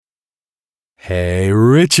Hey,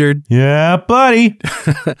 Richard. Yeah, buddy.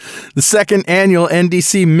 The second annual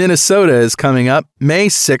NDC Minnesota is coming up May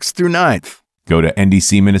 6th through 9th. Go to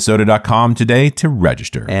ndcminnesota.com today to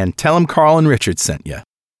register. And tell them Carl and Richard sent you.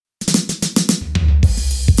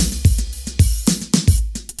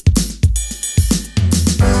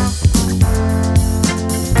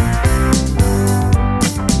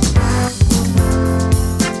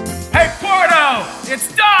 Hey, Porto! It's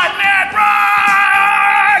done, man! Rocks!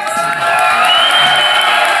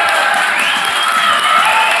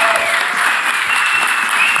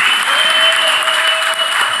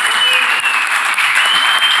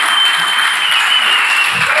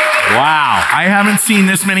 Wow. I haven't seen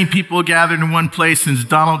this many people gathered in one place since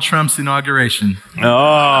Donald Trump's inauguration.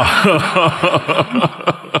 Oh.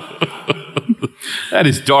 That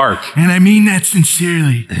is dark. And I mean that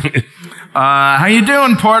sincerely. How you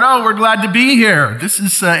doing, Porto? We're glad to be here. This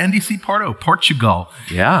is NDC Porto, Portugal.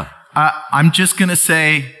 Yeah. I'm just going to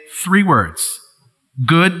say 3 words.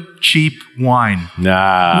 Good, cheap wine.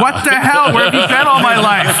 Nah. What the hell? Where have you been all my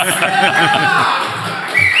life?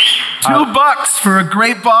 $2 for a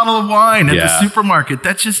great bottle of wine at the supermarket.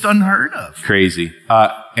 That's just unheard of. Crazy.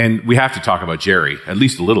 And we have to talk about Jerry, at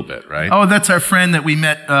least a little bit, right? Oh, that's our friend that we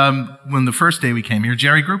met when the first day we came here,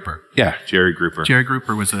 Jerry Grouper. Yeah, Jerry Grouper. Jerry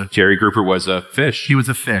Grouper was a fish. He was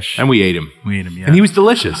a fish. And we ate him. Yeah. And he was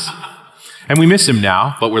delicious. And we miss him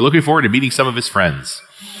now, but we're looking forward to meeting some of his friends.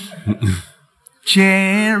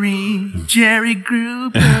 Jerry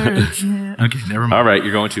Grouper. Okay, never mind. All right,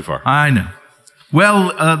 you're going too far. I know.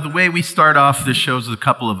 Well, the way we start off this show is a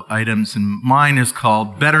couple of items, and mine is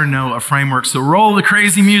called Better Know a Framework, so roll the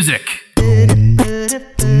crazy music.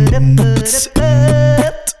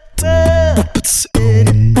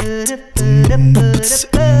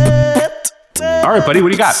 All right, buddy,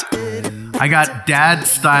 what do you got? I got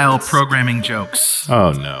dad-style programming jokes.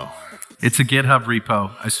 Oh, no. It's a GitHub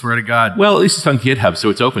repo, I swear to God. Well, at least it's on GitHub, so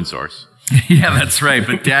it's open source. Yeah, that's right,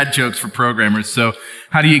 but dad jokes for programmers. So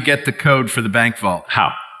how do you get the code for the bank vault?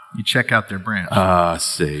 How? You check out their branch.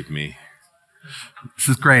 Save me. This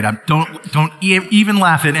is great. Don't even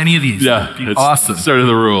laugh at any of these. Yeah, it's awesome. Sort of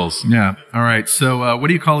the rules. Yeah. All right. So what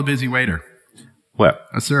do you call a busy waiter? What?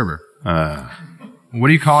 A server. What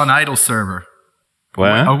do you call an idle server?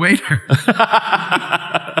 What? A waiter.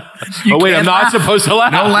 Oh, wait, I'm not supposed to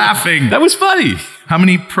laugh. No laughing. That was funny. How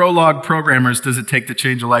many Prolog programmers does it take to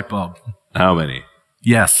change a light bulb? How many?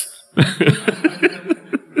 Yes.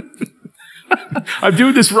 I'm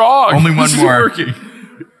doing this wrong. Only one this more. Isn't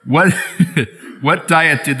working. What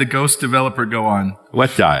diet did the Ghost developer go on?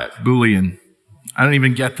 What diet? Boolean. I don't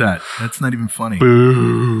even get that. That's not even funny.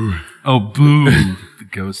 Boo. Oh, boo. The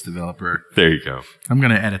Ghost developer. There you go. I'm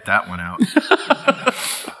going to edit that one out.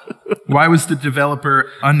 Why was the developer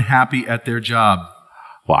unhappy at their job?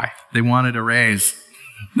 Why? They wanted a raise.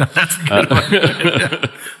 That's a good one.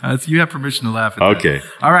 You have permission to laugh at that. Okay.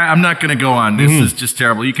 All right, I'm not going to go on. This is just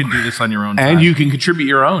terrible. You can do this on your own time. And you can contribute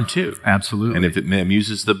your own, too. Absolutely. And if it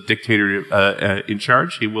amuses the dictator in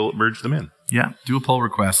charge, he will merge them in. Yeah, do a pull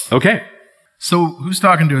request. Okay. So who's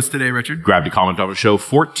talking to us today, Richard? Grabbed a comment off of show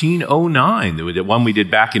 1409, the one we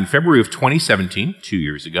did back in February of 2017, 2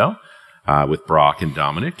 years ago, with Brock and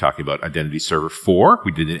Dominic, talking about Identity Server 4.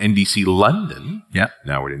 We did an NDC London. Yeah.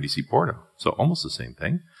 Now we're at NDC Porto. So almost the same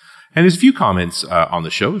thing. And there's a few comments on the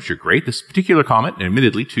show, which are great. This particular comment,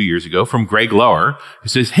 admittedly 2 years ago, from Greg Lower, who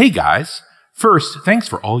says, "Hey guys, first, thanks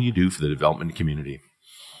for all you do for the development community.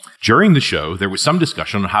 During the show, there was some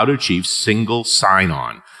discussion on how to achieve single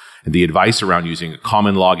sign-on, and the advice around using a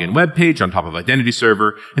common login web page on top of Identity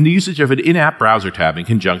Server, and the usage of an in-app browser tab in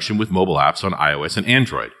conjunction with mobile apps on iOS and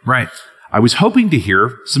Android. Right. I was hoping to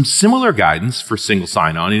hear some similar guidance for single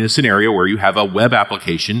sign-on in a scenario where you have a web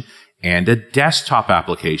application and a desktop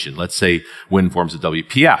application, let's say WinForms of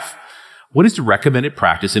WPF. What is the recommended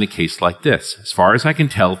practice in a case like this? As far as I can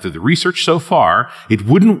tell through the research so far, it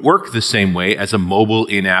wouldn't work the same way as a mobile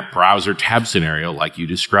in-app browser tab scenario like you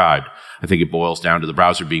described. I think it boils down to the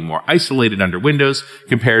browser being more isolated under Windows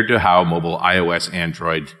compared to how mobile iOS,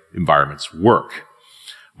 Android environments work.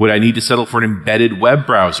 Would I need to settle for an embedded web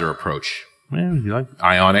browser approach? Well, you like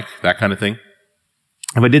Ionic, that kind of thing.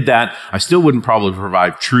 If I did that, I still wouldn't probably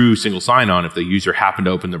provide true single sign-on if the user happened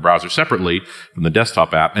to open the browser separately from the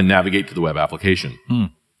desktop app and navigate to the web application.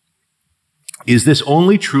 Is this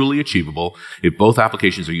only truly achievable if both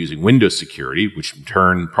applications are using Windows security, which in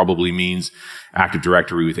turn probably means Active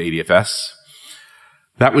Directory with ADFS?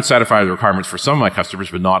 That would satisfy the requirements for some of my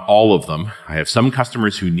customers, but not all of them. I have some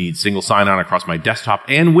customers who need single sign-on across my desktop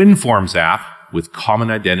and WinForms app with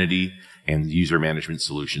common identity and user management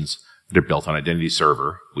solutions that are built on Identity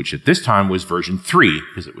Server, which at this time was version 3,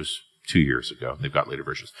 because it was 2 years ago. They've got later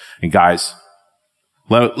versions. And guys,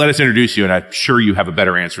 let us introduce you, and I'm sure you have a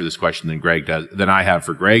better answer to this question than I have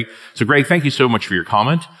for Greg. So Greg, thank you so much for your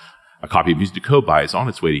comment. A copy of Music to Code By is on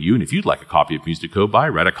its way to you, and if you'd like a copy of Music to Code By,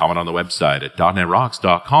 write a comment on the website at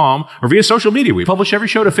 .netrocks.com or via social media. We publish every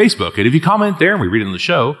show to Facebook, and if you comment there and we read it on the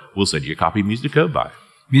show, we'll send you a copy of Music to Code By.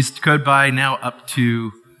 Music to Code By now up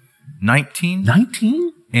to 19.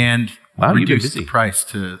 19? And wow, reduced the price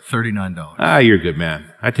to $39. Ah, you're a good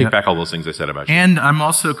man. I take back all those things I said about you. And I'm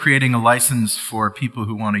also creating a license for people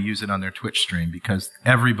who want to use it on their Twitch stream because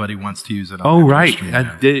everybody wants to use it on their Twitch stream. Oh,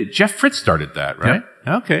 right. Jeff Fritz started that, right?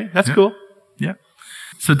 Yep. Okay, that's cool. Yeah.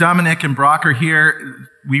 So Dominick and Brock are here.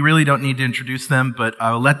 We really don't need to introduce them, but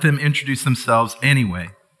I'll let them introduce themselves anyway.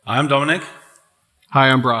 I'm Dominick. Hi,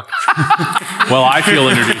 I'm Brock. Well, I feel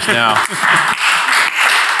introduced now.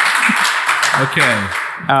 Okay.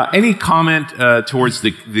 Any comment towards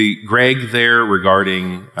the Greg there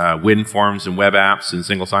regarding WinForms and web apps and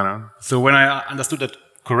single sign-on? So when I understood that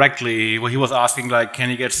correctly, he was asking, like, can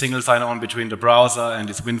you get single sign-on between the browser and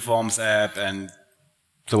this WinForms app and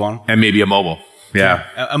so on? And maybe a mobile. Yeah.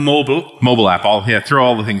 A mobile. Mobile app. Throw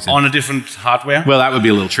all the things in. On a different hardware. Well, that would be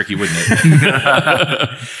a little tricky, wouldn't it?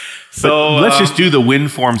 So let's just do the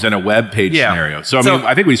WinForms and a web page scenario. So,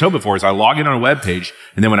 I think what he's hoping for is I log in on a web page,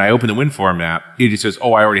 and then when I open the WinForm app, it just says,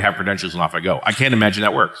 oh, I already have credentials, and off I go. I can't imagine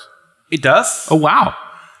that works. It does. Oh, wow.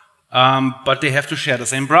 But they have to share the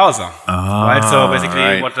same browser. Right? So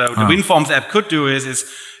basically what the WinForms app could do is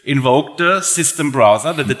invoke the system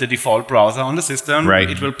browser, the default browser on the system. Right.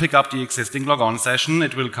 It will pick up the existing logon session.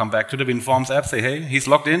 It will come back to the WinForms app, say, hey, he's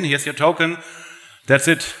logged in, here's your token. That's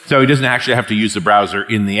it. So he doesn't actually have to use the browser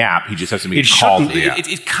in the app. He just has to make a call to the app.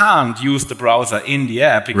 It can't use the browser in the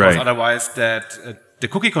app because otherwise the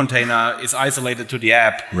cookie container is isolated to the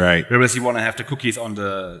app. Right. Whereas you want to have the cookies on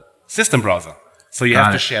the system browser. So you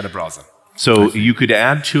have to share the browser. So you could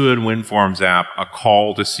add to a WinForms app a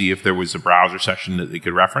call to see if there was a browser session that they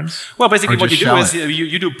could reference? Well, basically what you do is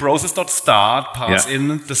you do process.start, pass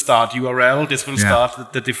in the start URL. This will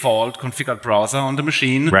start the default configured browser on the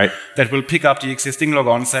machine. Right. That will pick up the existing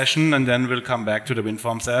logon session and then will come back to the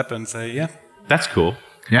WinForms app and say, That's cool.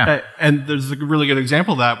 Yeah. And there's a really good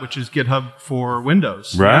example of that, which is GitHub for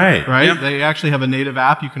Windows. Right. Right? Yeah. They actually have a native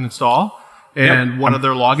app you can install. And one of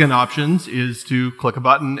their login options is to click a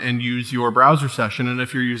button and use your browser session. And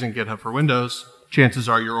if you're using GitHub for Windows, chances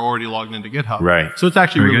are you're already logged into GitHub. Right. So it's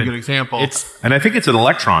actually a really good example. And I think it's an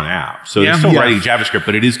Electron app. So it's still writing JavaScript,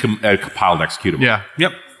 but it is compiled executable. Yeah.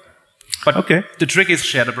 Yep. But the trick is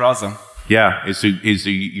share the browser. Yeah. Is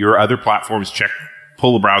your other platforms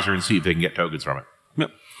pull the browser and see if they can get tokens from it?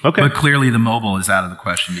 Yep. Okay. But clearly the mobile is out of the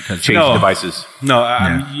question because change devices. No,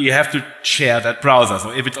 you have to share that browser. So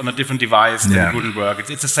if it's on a different device, then it wouldn't work.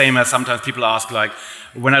 It's the same as sometimes people ask, like,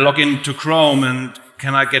 when I log into Chrome and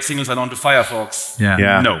can I get single sign-on to Firefox?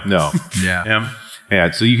 Yeah. No. Yeah.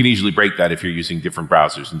 So you can easily break that if you're using different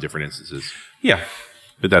browsers in different instances. Yeah.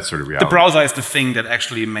 But that's sort of reality. The browser is the thing that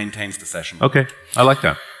actually maintains the session. Okay. I like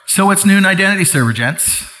that. So what's new in Identity Server,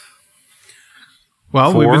 gents?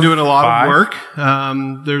 Well, we've been doing a lot 5. of work.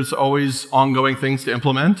 There's always ongoing things to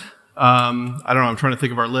implement. I don't know. I'm trying to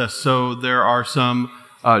think of our list. So there are some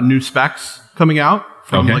new specs coming out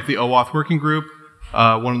from like the OAuth working group.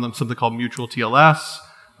 One of them, something called Mutual TLS.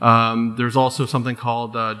 There's also something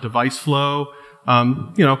called Device Flow.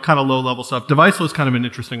 Kind of low-level stuff. Device Flow is kind of an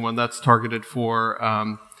interesting one. That's targeted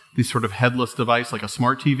for these sort of headless device, like a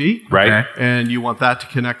smart TV. Right. Okay. And you want that to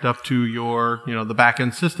connect up to your, the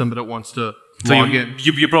back-end system, but it wants to so log in.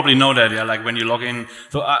 You probably know that, like when you log in.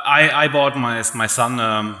 So I bought my son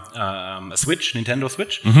a Switch, Nintendo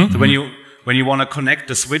Switch. Mm-hmm. So when you want to connect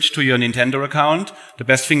the Switch to your Nintendo account, the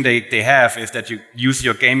best thing they have is that you use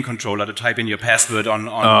your game controller to type in your password on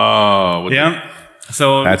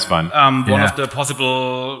So that's fun. One of the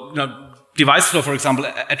possible Device Flow, for example,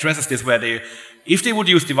 addresses this where if they would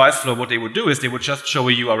use Device Flow, what they would do is they would just show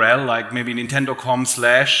a URL like maybe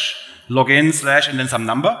nintendo.com/login/ and then some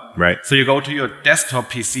number. Right. So you go to your desktop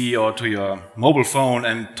PC or to your mobile phone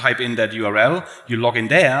and type in that URL. You log in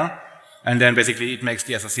there, and then basically it makes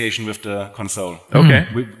the association with the console. Okay.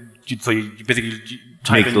 So you basically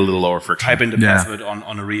make it a little lower friction. Type in the password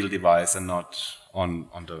on a real device and not on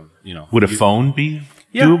the Would a phone be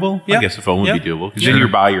doable? I guess a phone would be doable because then you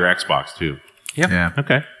buy your Xbox too. Yeah.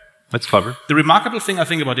 Okay. That's clever. The remarkable thing I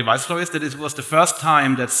think about Device Flow is that it was the first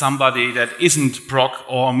time that somebody that isn't Brock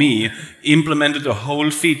or me implemented the whole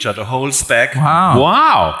feature, the whole spec.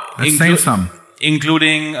 Wow. That's saying something.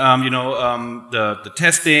 including the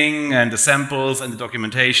testing and the samples and the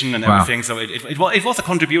documentation and everything. So it was a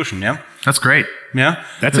contribution. Yeah, that's great. Yeah,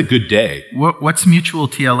 that's a good day. What's mutual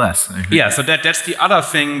TLS? Yeah, so that's the other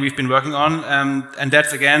thing we've been working on, and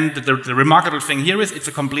that's again the remarkable thing here is it's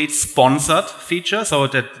a complete sponsored feature. So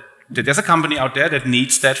that there's a company out there that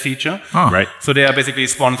needs that feature. Oh. Right. So they are basically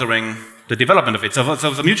sponsoring the development of it. So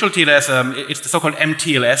the mutual TLS, it's the so-called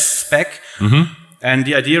MTLS spec. Mm-hmm. And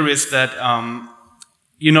the idea is that,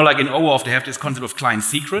 like in OAuth, they have this concept of client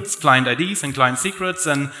secrets, client IDs and client secrets.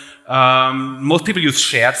 And most people use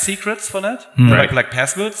shared secrets for that, like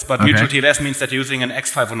passwords. But mutual TLS means that you're using an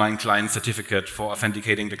X509 client certificate for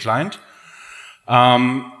authenticating the client,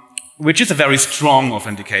 which is a very strong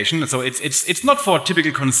authentication. So it's not for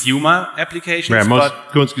typical consumer applications. Right,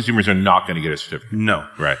 most consumers are not going to get a certificate. No.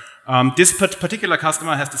 Right. This particular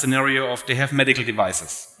customer has the scenario of they have medical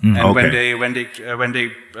devices, and when they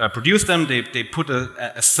produce them, they put a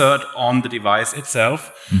cert on the device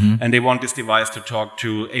itself, and they want this device to talk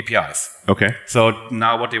to APIs. Okay. So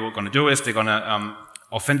now what they were going to do is they're going to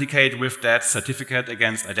authenticate with that certificate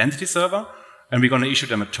against identity server, and we're going to issue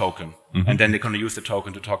them a token, and then they're going to use the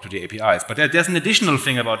token to talk to the APIs. But there's an additional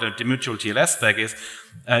thing about the mutual TLS spec is.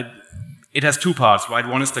 It has two parts, right?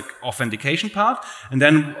 One is the authentication part, and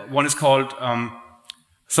then one is called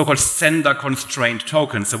so-called sender-constrained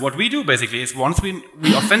tokens. So what we do basically is once we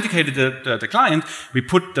authenticated the client, we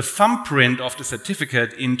put the thumbprint of the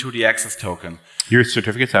certificate into the access token. Your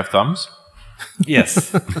certificates have thumbs?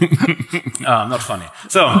 Yes. Not funny.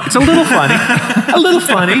 So it's a little funny. A little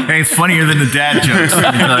funny. Hey, it's funnier than the dad jokes.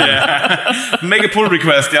 Yeah. Make a pull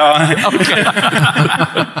request, yeah. Okay.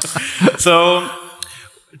 So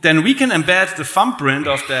then we can embed the thumbprint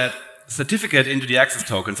of that certificate into the access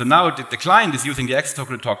token. So now the client is using the access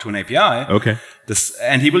token to talk to an API. Okay.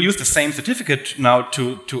 And he will use the same certificate now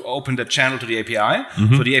to open the channel to the API.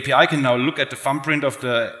 So the API can now look at the thumbprint of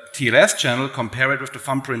the TLS channel, compare it with the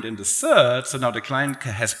thumbprint in the cert. So now the client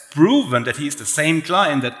has proven that he's the same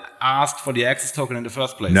client that asked for the access token in the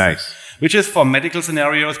first place. Nice. Which is for medical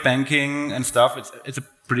scenarios, banking and stuff. It's a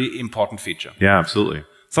pretty important feature. Yeah, absolutely.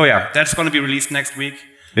 So yeah, that's going to be released next week.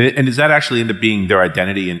 And does that actually end up being their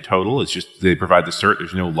identity in total? It's just they provide the cert.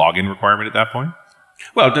 There's no login requirement at that point?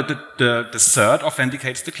 Well, the cert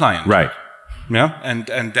authenticates the client. Right. Yeah.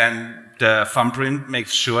 And then the thumbprint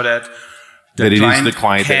makes sure that it is the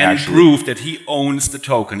client can that actually prove that he owns the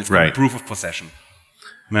token. It's right. proof of possession.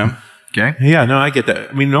 Yeah. Okay. Yeah, no, I get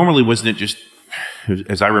that. I mean, normally wasn't it just,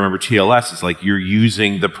 as I remember TLS, it's like you're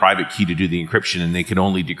using the private key to do the encryption and they can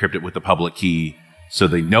only decrypt it with the public key. So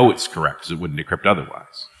they know it's correct because it wouldn't decrypt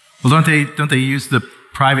otherwise. Well, don't they use the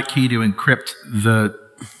private key to encrypt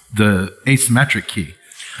the asymmetric key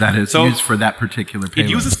that is used for that particular payload?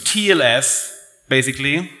 It uses TLS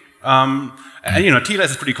basically. And,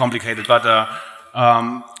 TLS is pretty complicated, but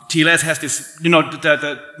TLS has this.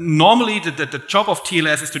 Normally the job of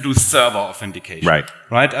TLS is to do server authentication. Right.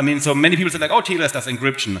 Right. I mean, so many people say like, oh, TLS does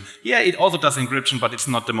encryption. Yeah, it also does encryption, but it's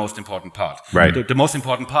not the most important part. Right. The most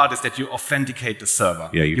important part is that you authenticate the server.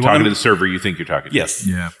 Yeah, you're talking to the server you think you're talking to. Yes.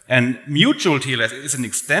 Yeah. And mutual TLS is an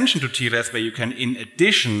extension to TLS where you can, in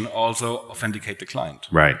addition, also authenticate the client.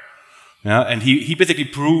 Right. Yeah. And he basically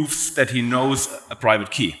proves that he knows a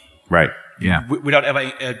private key. Right. Yeah. Without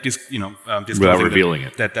ever disclosing without revealing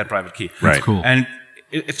that private key. Right. That's cool. And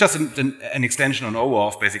it's just an extension on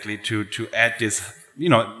OAuth basically to add this.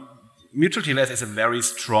 Mutual TLS is a very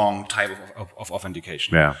strong type of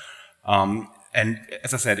authentication. Yeah. And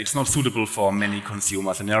as I said, it's not suitable for many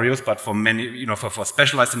consumer scenarios, but for many, for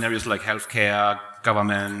specialized scenarios like healthcare,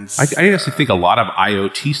 governments. I actually think a lot of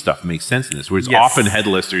IoT stuff makes sense in this, where it's often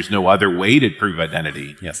headless. There's no other way to prove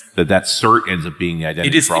identity. Yes. That cert ends up being the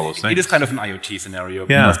identity for all those things. It is kind of an IoT scenario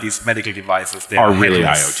Yeah. because these medical devices, they are really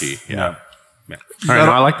headless. IoT. Yeah. All right,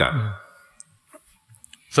 no, I like that.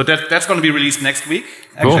 So that's going to be released next week,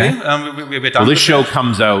 actually. Cool. We're done Well, this with show that.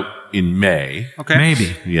 comes out in May. Okay.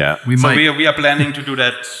 Maybe. Yeah. We are planning to do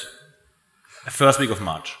that first week of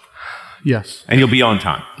March. Yes. And you'll be on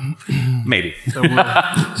time. Maybe.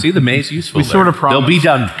 See, the May's useful. We sort of promise. They'll be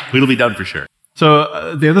done. It'll be done for sure.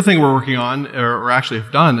 So the other thing we're working on, or actually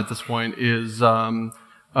have done at this point, is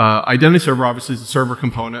Identity Server obviously is a server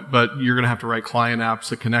component, but you're going to have to write client apps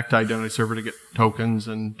that connect to Identity Server to get tokens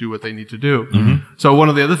and do what they need to do. Mm-hmm. So one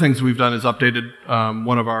of the other things we've done is updated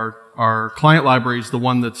one of our client libraries, the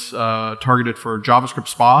one that's targeted for JavaScript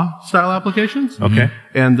SPA style applications. Okay.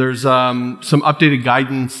 And there's some updated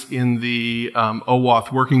guidance in the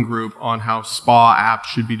OAuth working group on how SPA apps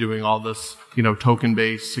should be doing all this,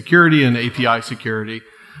 token-based security and API security.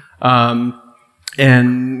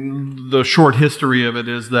 And the short history of it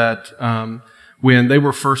is that when they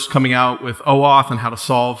were first coming out with OAuth and how to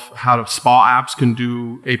SPA apps can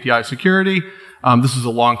do API security. This was a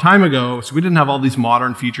long time ago, so we didn't have all these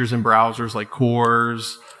modern features in browsers like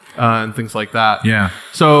cores and things like that. Yeah.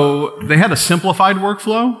 So they had a simplified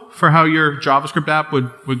workflow for how your JavaScript app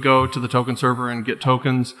would go to the token server and get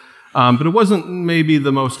tokens. But it wasn't maybe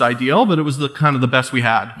the most ideal, but it was the kind of the best we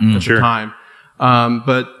had at the time.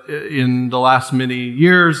 But in the last many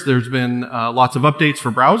years, there's been lots of updates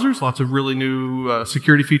for browsers, lots of really new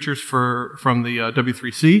security features from the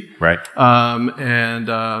W3C. Right.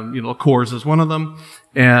 Cores is one of them.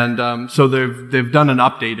 And so they've done an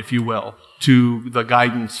update, if you will, to the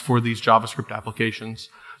guidance for these JavaScript applications.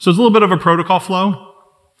 So it's a little bit of a protocol flow.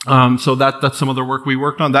 So that's some of the work we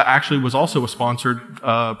worked on. That actually was also a sponsored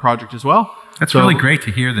project as well. That's really great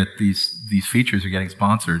to hear that these features are getting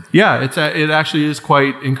sponsored. Yeah, it actually is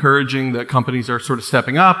quite encouraging that companies are sort of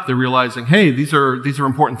stepping up. They're realizing, hey, these are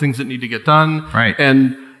important things that need to get done. Right.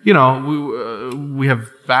 And we have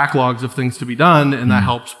backlogs of things to be done, and that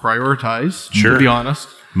helps prioritize. Sure. To be honest,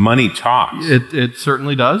 money talks. It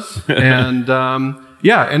certainly does. And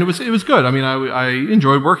and it was good. I mean, I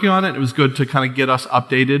enjoyed working on it. It was good to kind of get us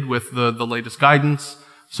updated with the latest guidance.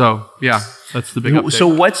 So yeah, that's the big update. So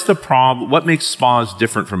what's the problem? What makes SPAs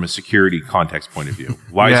different from a security context point of view?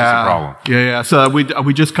 Why is this a problem? Yeah. So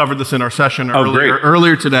we just covered this in our session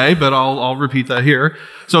earlier today, but I'll repeat that here.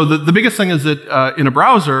 So the biggest thing is that in a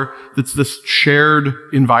browser, it's this shared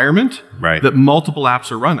environment that multiple apps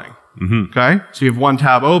are running. Mm-hmm. Okay, so you have one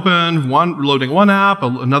tab open, loading one app,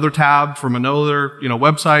 another tab from another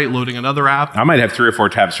website loading another app. I might have 3 or 4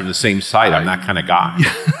 tabs from the same site. I'm that kind of guy.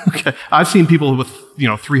 Okay, I've seen people with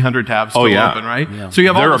 300 tabs still open, right? Yeah. So you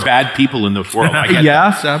have there are bad people in the world. I get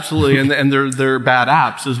yes, absolutely, and they're bad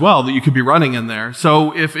apps as well that you could be running in there.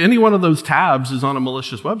 So if any one of those tabs is on a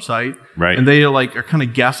malicious website, and they are kind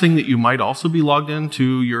of guessing that you might also be logged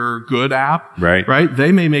into your good app, right?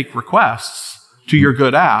 They may make requests to your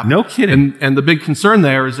good app. No kidding. And the big concern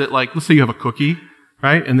there is that, let's say you have a cookie,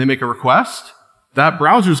 right? And they make a request. That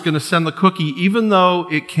browser is going to send the cookie even though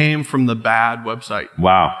it came from the bad website.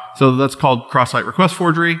 Wow. So that's called cross-site request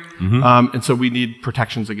forgery. Mm-hmm. And so we need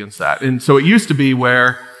protections against that. And so it used to be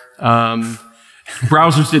where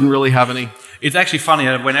browsers didn't really have any. It's actually funny.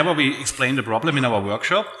 Whenever we explain the problem in our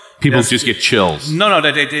workshop, people just get chills. No,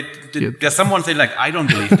 there's someone saying I don't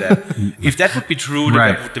believe that. If that would be true,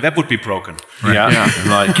 the web would be broken. Right.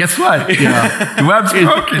 Yeah. Guess what? The web's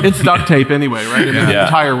broken. It's duct tape anyway, right? The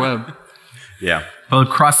entire web. Yeah. Well,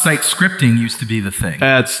 cross-site scripting used to be the thing.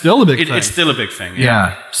 It's still a big thing. It's still a big thing.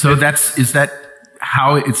 Yeah. So is that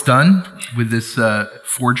how it's done with this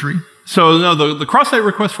forgery? So no, the cross-site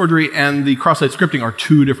request forgery and the cross-site scripting are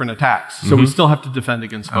 2 different attacks. So we still have to defend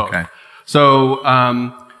against both. Okay. So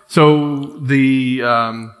the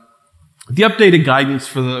updated guidance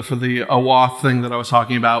for the OAuth thing that I was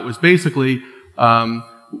talking about was basically the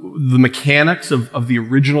mechanics of the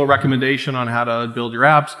original recommendation on how to build your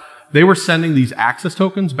apps. They were sending these access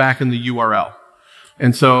tokens back in the URL.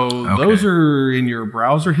 And so those are in your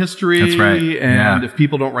browser history. That's right. And if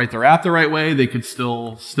people don't write their app the right way, they could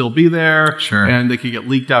still be there. Sure. And they could get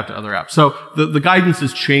leaked out to other apps. So the guidance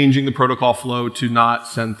is changing the protocol flow to not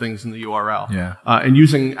send things in the URL. Yeah. And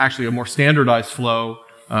using actually a more standardized flow.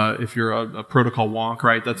 If you're a protocol wonk,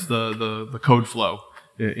 right? That's the code flow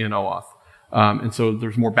in OAuth. And so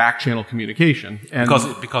there's more back channel communication. And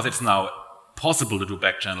because it's now possible to do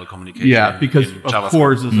back-channel communication. Yeah, because of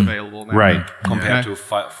course is available now. Right. Compared to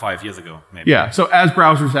 5 years ago, maybe. Yeah, so as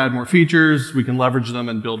browsers add more features, we can leverage them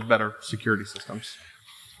and build better security systems.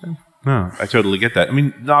 No, I totally get that. I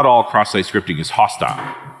mean, not all cross-site scripting is hostile.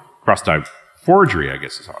 Cross-site forgery, I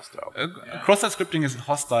guess, is hostile. Cross-site scripting is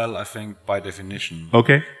hostile, I think, by definition.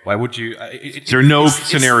 Okay. Why would you... Is there no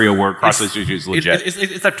scenario where cross-site scripting is legit?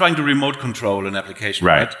 It's like trying to remote control an application,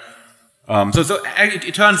 right? So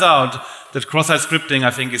it turns out that cross-site scripting,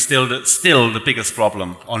 I think, is still the biggest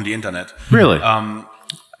problem on the internet. Really?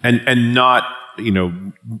 And not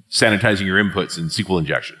sanitizing your inputs in SQL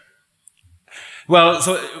injection. Well,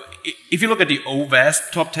 so if you look at the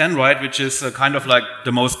OWASP top 10, right, which is kind of like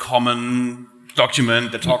the most common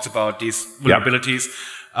document that talks about these vulnerabilities.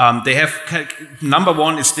 They have number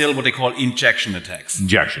 1 is still what they call injection attacks. And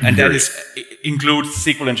that includes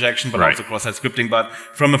SQL injection, but also cross-site scripting. But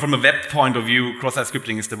from a web point of view, cross-site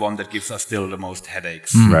scripting is the one that gives us still the most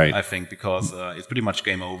headaches. I think, because it's pretty much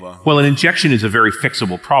game over. Well, an injection is a very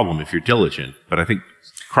fixable problem if you're diligent, but I think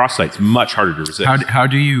cross-site's much harder to resist. How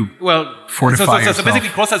do you fortify yourself? So basically,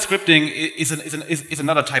 cross-site scripting is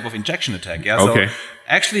another type of injection attack. Yeah. So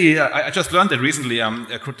actually, I just learned that recently.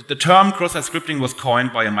 The term cross-site scripting was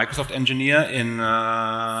coined by by a Microsoft engineer in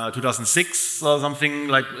 2006 or something.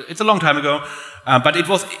 Like it's a long time ago, but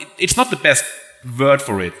it's not the best word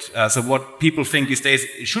for it. So what people think these days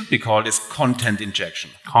it should be called is content injection.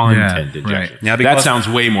 Content injection. Right. Yeah, that sounds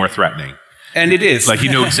way more threatening. And it is. Like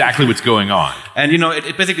you know exactly what's going on. And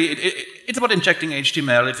it basically it's about injecting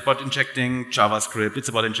HTML, it's about injecting JavaScript, it's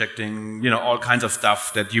about injecting all kinds of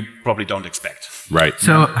stuff that you probably don't expect. Right.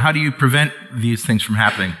 So how do you prevent these things from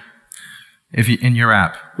happening in your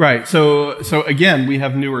app? Right. So again, we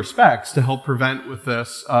have newer specs to help prevent with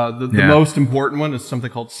this. The most important one is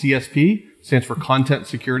something called CSP, stands for Content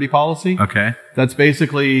Security Policy. Okay. That's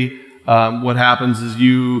basically what happens is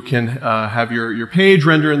you can have your page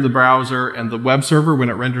render in the browser, and the web server, when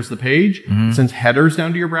it renders the page, sends headers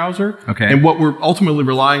down to your browser. Okay. And what we're ultimately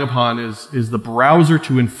relying upon is the browser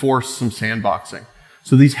to enforce some sandboxing.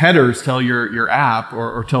 So these headers tell your app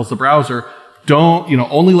or tells the browser,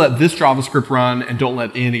 only let this JavaScript run and don't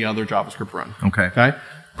let any other JavaScript run. Okay.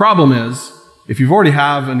 Problem is, if you've already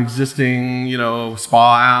have an existing,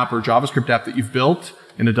 SPA app or JavaScript app that you've built,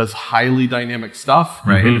 and it does highly dynamic stuff,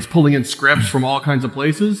 right, and it's pulling in scripts from all kinds of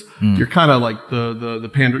places, you're kind of like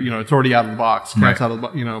the panda, it's already out of the box, cat's out of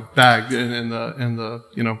the bag, and the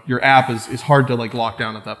your app is hard to like lock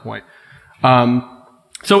down at that point.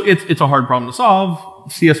 So it's a hard problem to solve.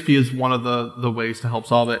 CSP is one of the ways to help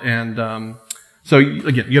solve it, and so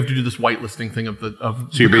again, you have to do this whitelisting thing of So the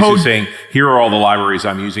you're basically code. saying, here are all the libraries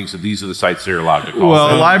I'm using, so these are the sites that are allowed to call.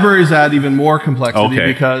 Well, libraries add even more complexity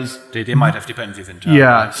because They might have dependencies in Java.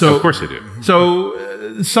 yeah. So Of course they do.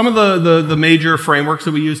 So some of the major frameworks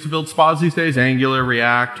that we use to build spas these days, Angular,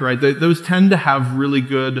 React, right? Those tend to have really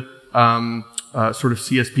good sort of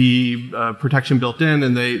CSP protection built in,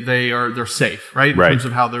 and they're safe, right? In terms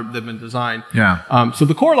of how they've been designed. Yeah. So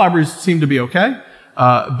the core libraries seem to be okay.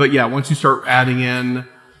 But yeah, once you start adding in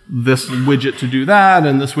this widget to do that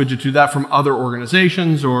and this widget to do that from other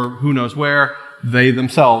organizations or who knows where, they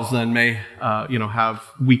themselves then may, have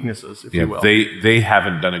weaknesses, if you will. They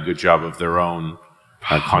haven't done a good job of their own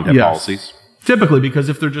content policies. Typically, because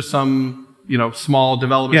if they're just some, small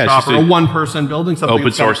development it's shop just or one person building something open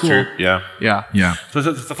that's kinda source cool. too. Yeah. Yeah.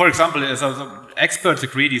 So for example, experts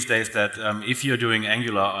agree these days that if you're doing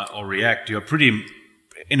Angular or React, you're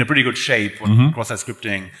in a pretty good shape when cross-site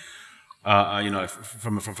scripting,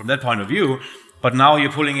 from that point of view. But now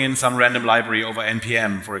you're pulling in some random library over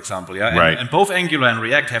NPM, for example, yeah. Right. And both Angular and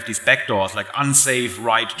React have these backdoors, like unsafe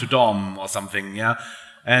write to DOM or something, yeah.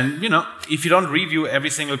 And if you don't review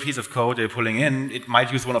every single piece of code they're pulling in, it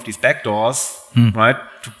might use one of these backdoors, right?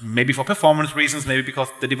 Maybe for performance reasons, maybe because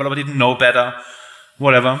the developer didn't know better,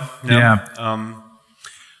 whatever.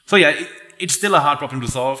 So yeah. It's still a hard problem to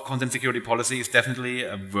solve. Content security policy is definitely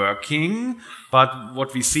working, but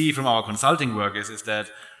what we see from our consulting work is that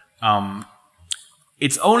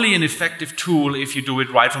it's only an effective tool if you do it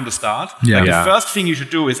right from the start. The first thing you should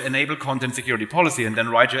do is enable content security policy and then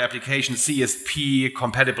write your application CSP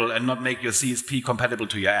compatible and not make your CSP compatible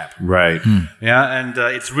to your app. Right. Yeah, and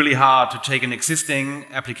it's really hard to take an existing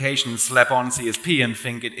application, slap on CSP and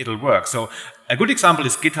think it'll work. So a good example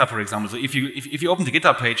is GitHub, for example. So if you open the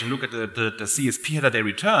GitHub page and look at the CSP header they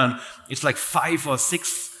return, it's like 5 or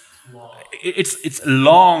 6. It's a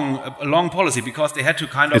long policy because they had to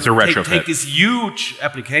kind of take this huge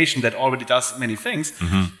application that already does many things,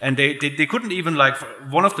 and they couldn't even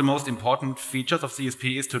one of the most important features of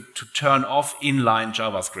CSP is to turn off inline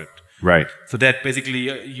JavaScript. Right. So that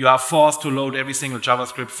basically you are forced to load every single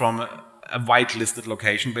JavaScript from a whitelisted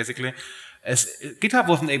location, basically. As GitHub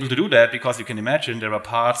wasn't able to do that because you can imagine there are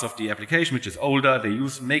parts of the application which is older. They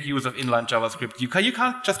make use of inline JavaScript. You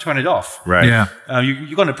can't just turn it off. Right. Yeah.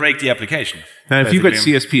 You're going to break the application. Now, if you've got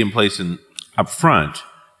CSP in place up front,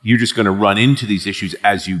 you're just going to run into these issues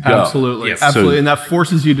as you go. Absolutely. Yes. Absolutely. So, and that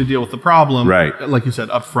forces you to deal with the problem, right, like you said,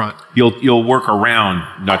 up front. You'll work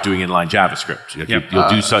around not doing inline JavaScript.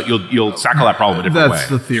 You'll tackle that problem a different way. That's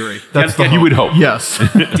the theory. You would hope. Yes.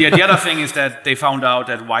 The other thing is that they found out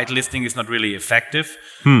that whitelisting is not really effective.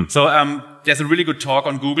 So there's a really good talk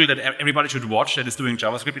on Google that everybody should watch that is doing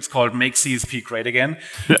JavaScript. It's called Make CSP Great Again.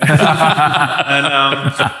 And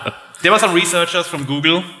there were some researchers from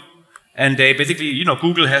Google. And they basically,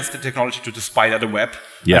 Google has the technology to spider the web,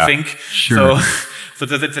 I think. Sure. So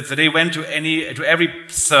they went to every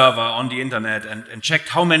server on the internet and checked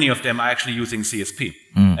how many of them are actually using CSP.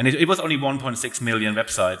 And it was only 1.6 million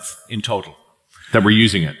websites in total. That were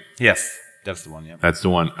using it. Yes, that's the one, yeah. That's the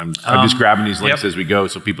one. I'm just grabbing these links as we go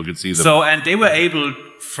so people can see them. So, and they were able,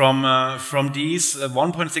 from these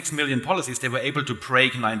 1.6 million policies, they were able to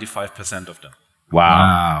break 95% of them.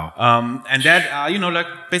 Wow. And that, like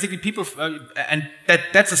basically people, and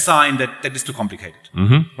that's a sign that is too complicated,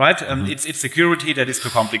 right? It's security that is too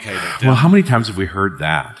complicated. Well, how many times have we heard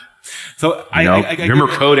that? So remember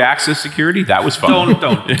code access security? That was fun. Don't.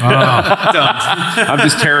 Don't. I'm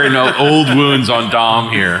just tearing old wounds on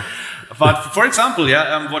Dom here. But for example,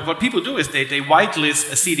 what people do is they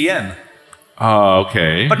whitelist a CDN. Oh,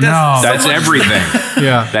 okay. But that's everything.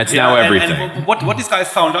 That's now everything. And what these guys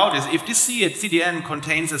found out is if this CDN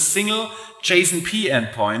contains a single JSON-P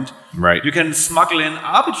endpoint, right, you can smuggle in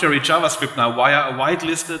arbitrary JavaScript now via a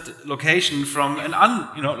whitelisted location from an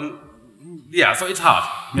so it's hard.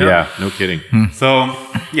 Yeah, no kidding. So,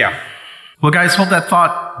 yeah. Well, guys, hold that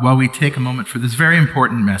thought while we take a moment for this very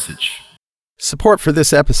important message. Support for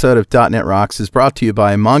this episode of .NET Rocks is brought to you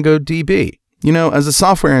by MongoDB. You know, as a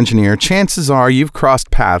software engineer, chances are you've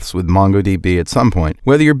crossed paths with MongoDB at some point,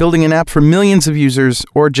 whether you're building an app for millions of users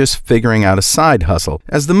or just figuring out a side hustle.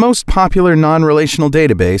 As the most popular non-relational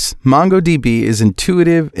database, MongoDB is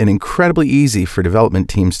intuitive and incredibly easy for development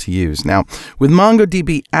teams to use. Now, with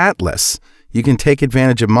MongoDB Atlas, you can take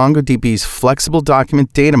advantage of MongoDB's flexible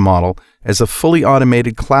document data model as a fully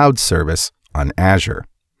automated cloud service on Azure.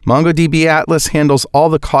 MongoDB Atlas handles all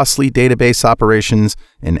the costly database operations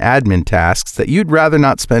and admin tasks that you'd rather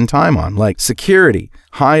not spend time on, like security,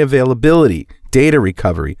 high availability, data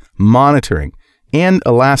recovery, monitoring, and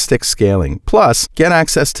elastic scaling. Plus, get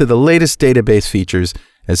access to the latest database features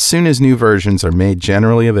as soon as new versions are made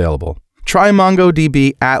generally available. Try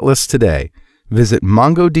MongoDB Atlas today. Visit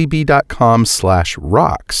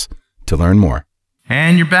mongodb.com/rocks to learn more.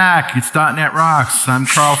 And you're back. It's .NET Rocks. I'm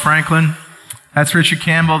Carl Franklin. That's Richard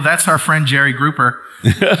Campbell. That's our friend Jerry Grouper.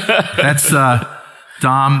 That's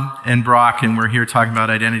Dom and Brock, and we're here talking about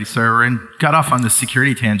Identity Server. And got off on the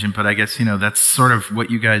security tangent, but I guess that's sort of what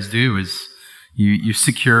you guys do is you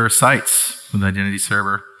secure sites with Identity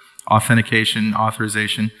Server, authentication,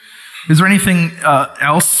 authorization. Is there anything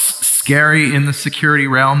else scary in the security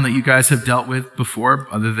realm that you guys have dealt with before,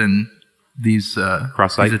 other than these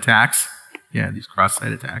cross-site attacks? Yeah, these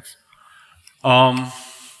cross-site attacks. Well,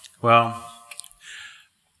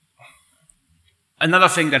 another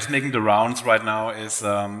thing that's making the rounds right now is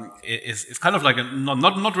kind of like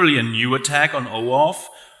not really a new attack on OAuth,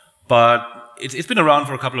 but it's been around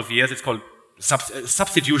for a couple of years. It's called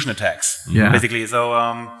substitution attacks, basically.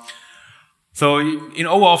 So in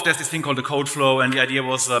OAuth, there's this thing called the code flow, and the idea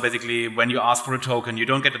was basically when you ask for a token, you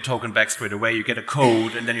don't get the token back straight away. You get a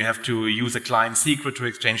code, and then you have to use a client secret to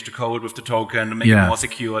exchange the code with the token to make it more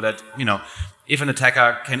secure. That if an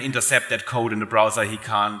attacker can intercept that code in the browser, he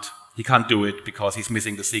can't do it because he's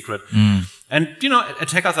missing the secret. And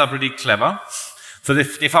attackers are pretty clever. So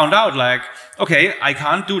they found out, like, okay, I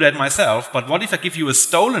can't do that myself, but what if I give you a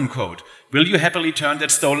stolen code? Will you happily turn that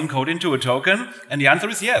stolen code into a token? And the answer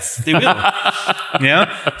is yes, they will.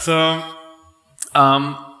 So,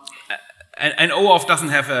 and OAuth doesn't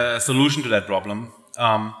have a solution to that problem.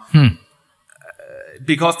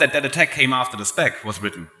 Because that attack came after the spec was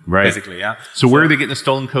written, basically, So where are they getting the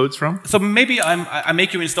stolen codes from? So maybe I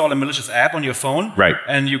make you install a malicious app on your phone,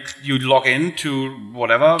 and you log in to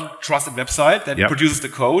whatever trusted website that produces the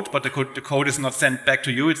code, but the code is not sent back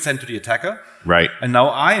to you; it's sent to the attacker. And now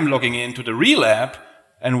I am logging into the real app,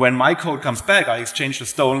 and when my code comes back, I exchange the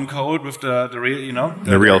stolen code with the real,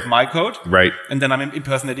 the real my code, and then I'm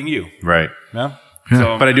impersonating you,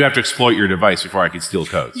 So, but I do have to exploit your device before I can steal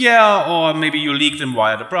codes. Yeah, or maybe you leak them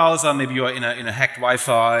via the browser. Maybe you're in a hacked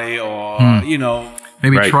Wi-Fi, or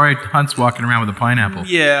Maybe Troy Hunt's walking around with a pineapple.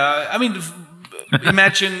 Yeah, I mean,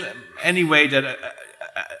 imagine any way that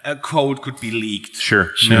a code could be leaked.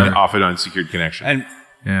 Sure. Off an unsecured connection.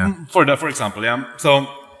 And for example, So,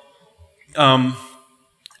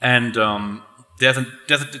 there's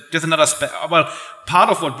another part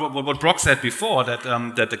of what Brock said before that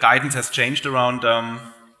the guidance has changed around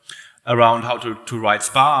how to write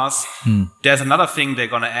spars. There's another thing they're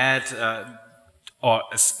going to add or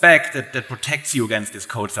a spec that protects you against this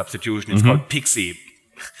code substitution. It's called PKCE,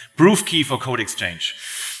 Proof Key for Code Exchange.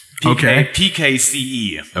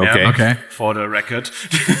 PKCE. Okay. For the record.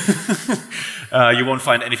 You won't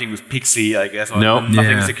find anything with PKCE, I guess, or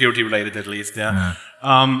nothing security related at least.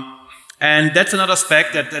 And that's another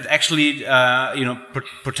spec that actually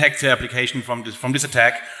protects the application from this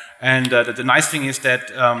attack. And the nice thing is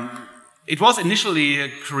that it was initially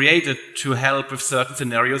created to help with certain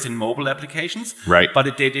scenarios in mobile applications. Right.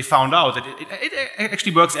 But they found out that it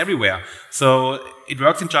actually works everywhere. So it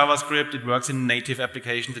works in JavaScript, it works in native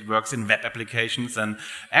applications, it works in web applications. And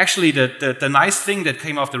actually the nice thing that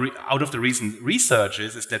came out of the recent research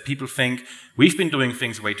is that people think we've been doing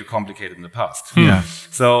things way too complicated in the past. Yeah.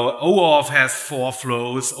 So OAuth has 4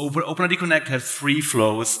 flows, OpenID Connect has 3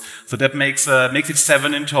 flows. So that makes it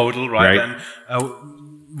 7 in total, right? And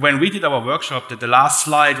when we did our workshop, the last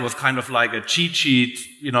slide was kind of like a cheat sheet,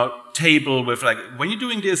 table with like, when you're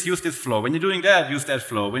doing this, use this flow. When you're doing that, use that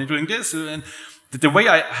flow. When you're doing this, and the way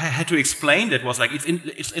I had to explain that was like,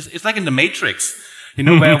 it's like in the Matrix,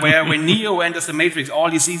 where when Neo enters the Matrix, all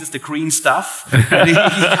he sees is the green stuff. And he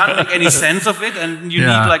can't make any sense of it, and you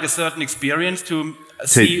need like a certain experience to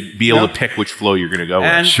be able to pick which flow you're going to go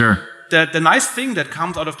with. Sure. The nice thing that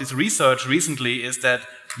comes out of this research recently is that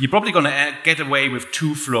you're probably going to get away with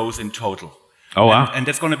 2 flows in total. Oh, wow. And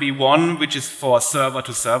that's going to be one which is for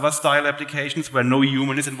server-to-server style applications where no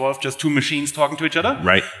human is involved, just 2 machines talking to each other.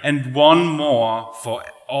 Right. And one more for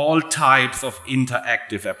all types of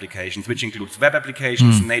interactive applications, which includes web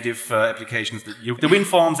applications, native applications, the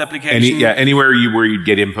WinForms application. Anywhere where you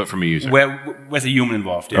get input from a user. Where's a human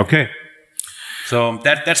involved. Yeah. Okay. So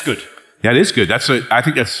that's good. That is good. I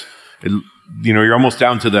think that's, you're almost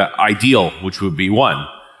down to the ideal, which would be 1.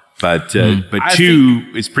 But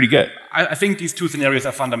 2 is pretty good. I think these 2 scenarios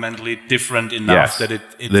are fundamentally different enough that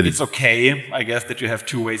it's okay, I guess, that you have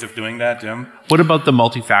 2 ways of doing that. Yeah. What about the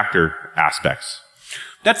multi-factor aspects?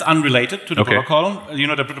 That's unrelated to the protocol.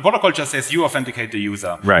 The protocol just says you authenticate the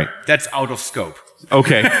user. Right. That's out of scope.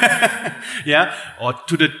 Okay. Yeah, or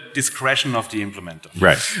to the discretion of the implementer.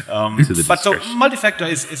 Right. So multi-factor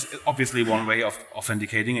is obviously one way of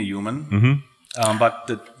authenticating a human. Mm-hmm.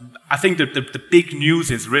 But I think that the big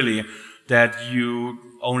news is really that you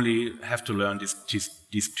only have to learn these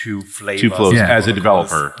 2 flavors. 2 flows as a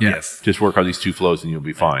developer. Yes. Just work on these 2 flows and you'll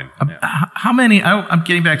be fine. How many, I'm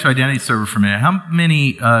getting back to Identity Server for a minute. How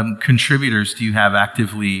many contributors do you have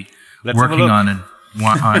actively working on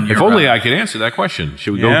your... If only I could answer that question.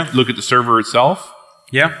 Should we go look at the server itself?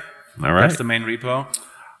 Yeah. All right. That's the main repo.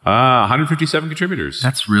 157 contributors.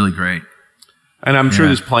 That's really great. And I'm sure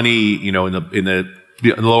there's plenty, in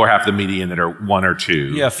the lower half of the median that are 1 or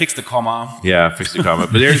 2. Yeah, fix the comma. Yeah, fix the comma.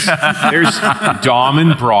 But there's Dom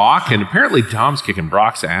and Brock, and apparently Dom's kicking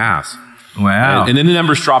Brock's ass. Wow. And then the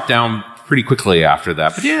numbers drop down pretty quickly after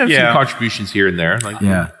that. But some contributions here and there.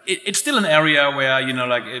 It's still an area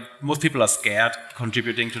where, most people are scared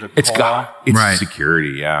contributing to the core. It's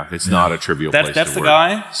security, It's not a trivial place to work. That's the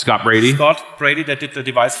guy. Scott Brady, that did the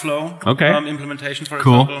device flow implementation, for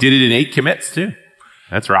example. Did it in 8 commits, too.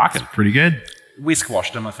 That's rocking. Pretty good. We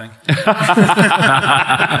squashed them, I think.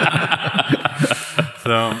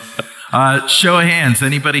 So, show of hands.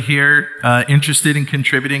 Anybody here interested in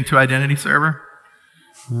contributing to Identity Server?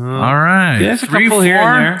 All right. Yeah, there's a couple here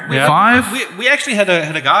and there. 5? We actually had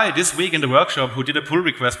a guy this week in the workshop who did a pull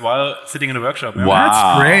request while sitting in the workshop. Wow.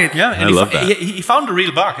 That's great. Yeah, and I love that. He found a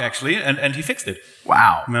real bug, actually, and he fixed it.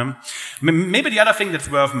 Wow. Maybe the other thing that's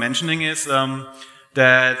worth mentioning is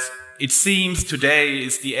that it seems today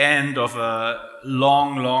is the end of a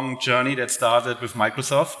long journey that started with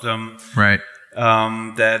Microsoft. Right.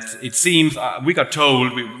 That it seems, we got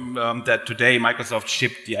told that today Microsoft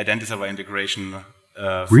shipped the Identity Server integration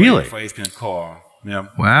for ASP.NET Core. Yeah.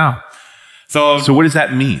 Wow. So what does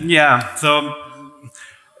that mean? Yeah. So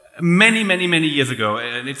many years ago,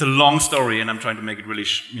 and it's a long story, and I'm trying to make it really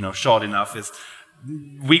short enough, is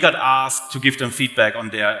we got asked to give them feedback on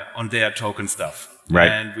their token stuff. Right.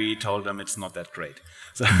 And we told them it's not that great.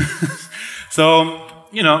 So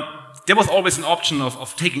there was always an option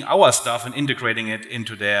of taking our stuff and integrating it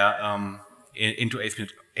into their into ASP.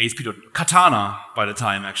 Katana by the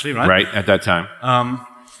time, actually, right? Right, at that time.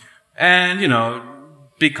 And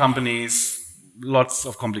big companies, lots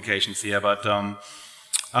of complications here, but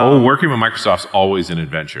working with Microsoft's always an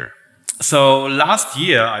adventure. So last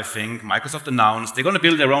year, I think Microsoft announced they're going to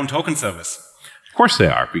build their own token service. Of course they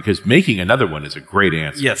are, because making another one is a great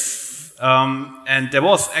answer. Yes. And there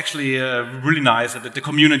was actually really nice that the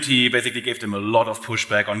community basically gave them a lot of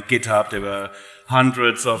pushback on GitHub. There were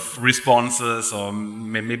hundreds of responses, or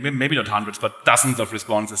maybe not hundreds, but dozens of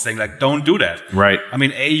responses saying like, don't do that. Right. I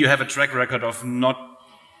mean, you have a track record of not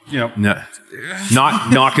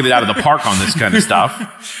knocking it out of the park on this kind of stuff.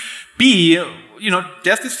 B,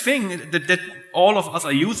 there's this thing that all of us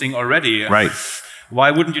are using already. Right.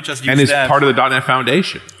 Why wouldn't you just use that? And it's part of the .NET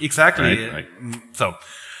Foundation. Exactly. Right.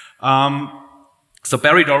 So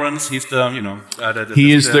Barry Dorrance, he's the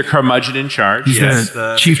he is the curmudgeon in charge. He's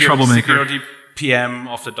the chief troublemaker. Security PM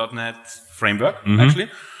of the .NET framework, actually.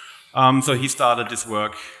 So he started this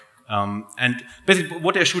work. And basically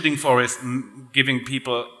what they're shooting for is giving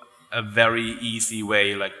people a very easy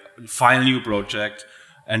way, like file new project,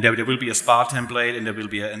 and there will be a SPA template, and there will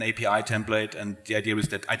be an API template, and the idea is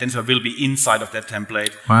that identifier will be inside of that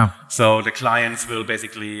template. Wow. So the clients will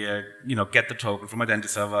basically, get the token from identity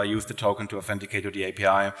server, use the token to authenticate to the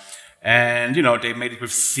API, and, they made it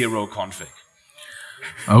with zero config.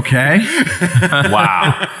 Okay.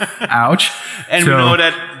 Wow. Ouch. And we know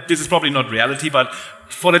that this is probably not reality, but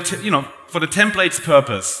for the template's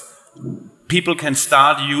purpose, people can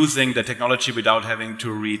start using the technology without having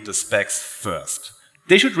to read the specs first.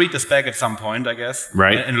 They should read the spec at some point, I guess,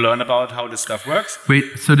 right, and learn about how this stuff works.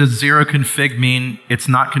 Wait, so does zero config mean it's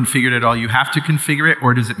not configured at all? You have to configure it,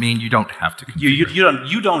 or does it mean you don't have to configure it?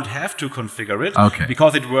 You don't have to configure it, okay,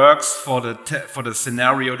 because it works for the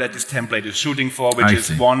scenario that this template is shooting for, which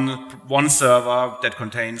is one server that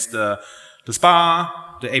contains the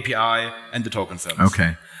SPA, the API, and the token service.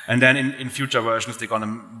 Okay. And then in future versions, they're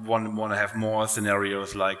gonna want to have more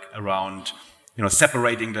scenarios like around,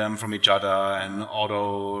 separating them from each other and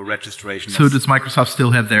auto registration. So does Microsoft still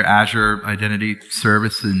have their Azure Identity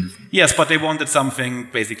Service? Yes, but they wanted something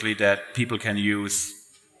basically that people can use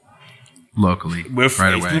locally with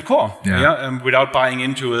right away. ASP.NET Core, without buying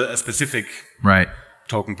into a specific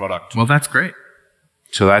token product. Well, that's great.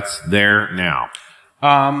 So that's there now.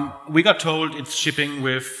 We got told it's shipping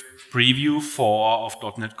with preview 4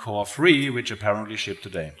 of .NET Core 3, which apparently shipped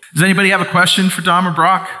today. Does anybody have a question for Dom or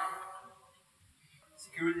Brock?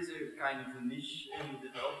 Security is a kind of a niche in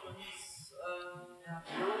development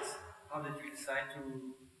fields. How did you decide to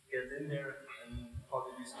get in there, and how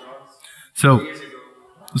did you start? So, years ago?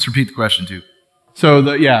 Let's repeat the question too. So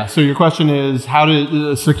so your question is, how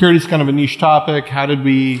did security is kind of a niche topic? How did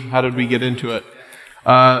we get into it?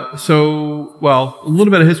 A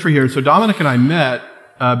little bit of history here. So Dominic and I met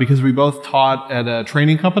because we both taught at a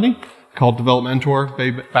training company called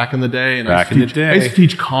Developmentor back in the day, and I used to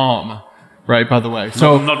teach COM. Right, by the way.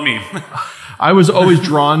 So not me. I was always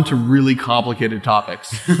drawn to really complicated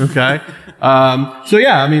topics. Okay. And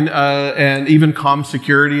even comm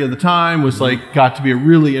security at the time was got to be a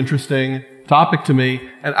really interesting topic to me.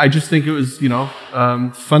 And I just think it was,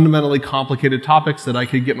 fundamentally complicated topics that I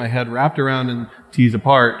could get my head wrapped around and tease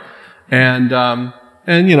apart. And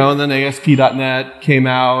then ASP.NET came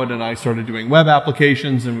out, and I started doing web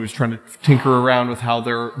applications, and was trying to tinker around with how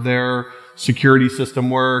their security system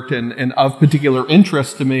worked, and of particular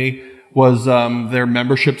interest to me was their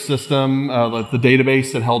membership system, the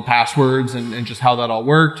database that held passwords, and just how that all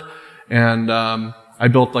worked. And I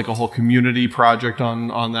built a whole community project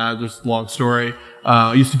on that. There's a long story.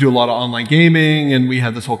 I used to do a lot of online gaming, and we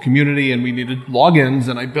had this whole community, and we needed logins,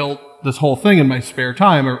 and I built this whole thing in my spare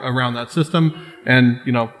time around that system, and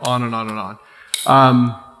on and on and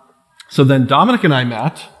on. So then Dominic and I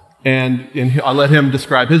met. And I'll let him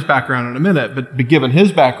describe his background in a minute, but given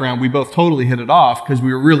his background, we both totally hit it off because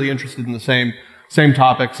we were really interested in the same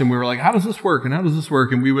topics, and we were like, how does this work? And how does this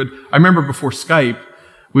work? And I remember before Skype,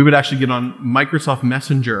 we would actually get on Microsoft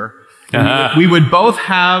Messenger. We would both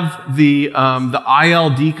have the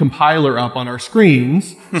ILD compiler up on our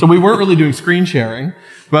screens, so we weren't really doing screen sharing,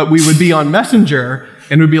 but we would be on Messenger,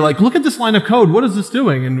 and we'd be like, look at this line of code. What is this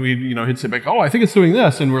doing? And he'd say oh, I think it's doing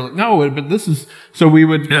this. And we're like, no, but this is, so we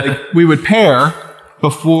would pair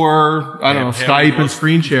before, Skype and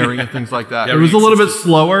screen sharing and things like that. It was a little bit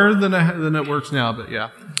slower than it works now, but yeah.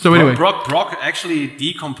 So anyway. Brock actually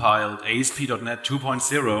decompiled ASP.NET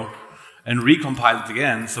 2.0 and recompiled it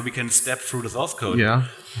again so we can step through the source code. Yeah.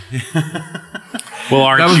 Well,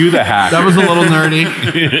 aren't you the hacker? That was a little nerdy.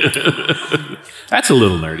 That's a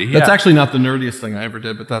little nerdy. Yeah. That's actually not the nerdiest thing I ever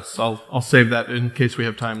did, but I'll save that in case we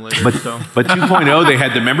have time later. But 2.0, they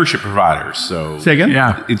had the membership providers. So say again?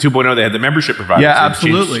 Yeah. In 2.0, they had the membership providers. Yeah,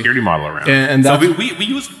 absolutely. The security model around. And so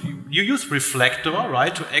you use Reflector,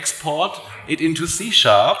 right, to export it into C#,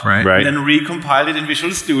 right. And then recompile it in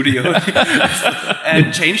Visual Studio,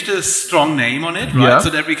 and change the strong name on it, right, so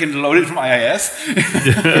that we can load it from IIS.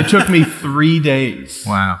 It took me 3 days.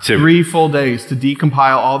 Wow. 3 full days to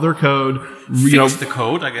decompile all their code. Fix the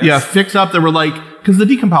code, I guess. Yeah, fix up. They were because the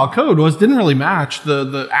decompiled code didn't really match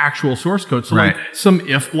the actual source code. So some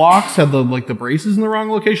if blocks had the braces in the wrong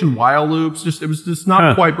location, while loops, it was just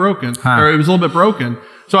not quite broken, or it was a little bit broken.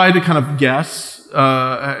 So I had to kind of guess.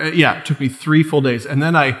 It took me 3 full days, and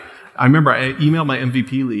then I remember I emailed my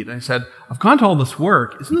MVP lead. I said, I've gone to all this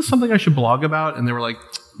work. Isn't this something I should blog about? And they were like,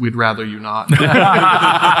 we'd rather you not.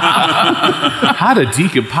 How to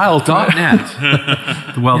decompile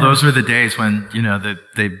 .NET. Well, those were the days when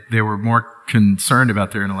they were more concerned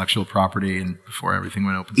about their intellectual property, and before everything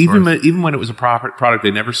went open source. Even when it was a product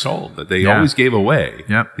they never sold, that they always gave away,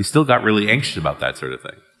 they still got really anxious about that sort of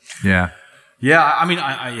thing. Yeah. Yeah, I mean,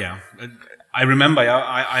 I remember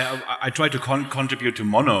I tried to contribute to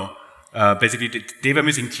Mono. Basically, they were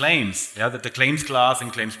missing claims. Yeah, the claims class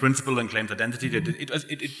and claims principle and claims identity.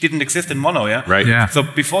 It didn't exist in Mono. Yeah, right. Yeah. So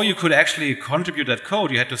before you could actually contribute that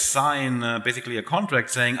code, you had to sign basically a contract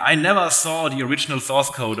saying, "I never saw the original source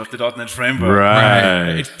code of the .NET framework."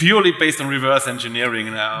 Right. It's purely based on reverse engineering,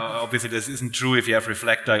 and obviously this isn't true if you have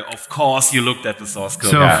Reflector. Of course, you looked at the source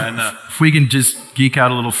code. So And, if we can just geek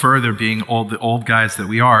out a little further, being the old guys that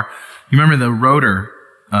we are, you remember the Rotor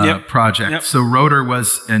project? Yep. So Rotor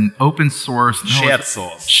was an open source, shared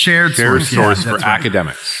source for for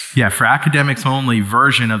academics. Yeah, for academics only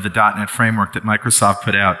version of the .NET framework that Microsoft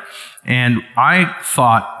put out. And I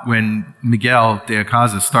thought when Miguel de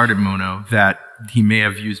Icaza started Mono that he may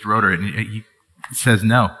have used Rotor, and he says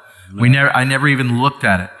no. I never even looked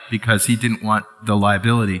at it because he didn't want the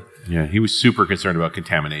liability. Yeah, he was super concerned about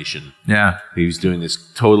contamination. Yeah. He was doing this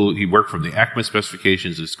he worked from the ECMA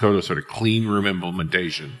specifications, this total sort of clean room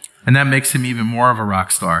implementation. And that makes him even more of a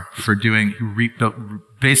rock star for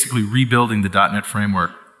basically rebuilding the .NET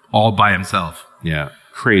framework all by himself. Yeah,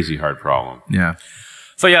 crazy hard problem. Yeah.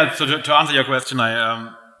 So to answer your question,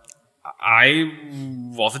 I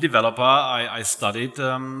was a developer. I studied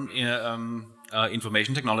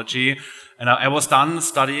information technology, and I was done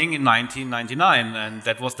studying in 1999, and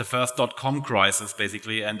that was the first .com crisis,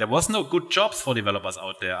 basically, and there was no good jobs for developers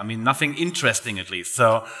out there. I mean, nothing interesting, at least.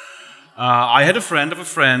 So I had a friend of a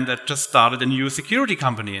friend that just started a new security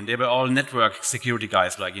company, and they were all network security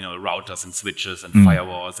guys, like, routers and switches and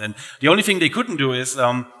firewalls, and the only thing they couldn't do is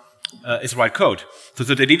write code. So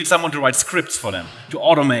they needed someone to write scripts for them, to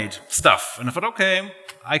automate stuff. And I thought, okay,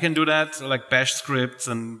 I can do that, like bash scripts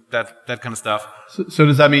and that kind of stuff. So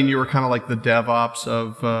does that mean you were kind of like the DevOps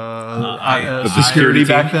of the security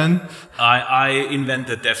back then? I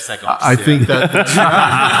invented DevSecOps. I think that...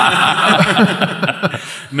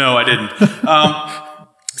 No, I didn't.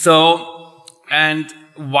 And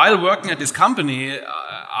while working at this company,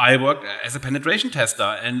 I worked as a penetration tester,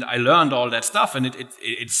 and I learned all that stuff. And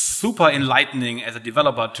it's super enlightening as a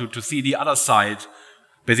developer to see the other side,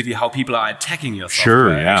 basically how people are attacking your software.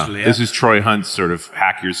 Sure, yeah. Actually, This is Troy Hunt's sort of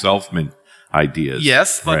hack yourself ideas.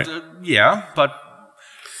 Yes, but right. But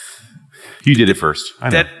you did it first. I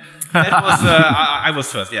know. That was I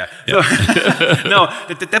was first. Yeah. So, no,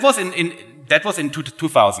 that was in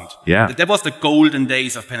 2000. Yeah. That was the golden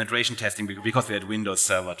days of penetration testing because we had Windows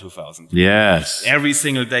Server 2000. Yes. Every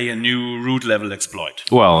single day a new root level exploit.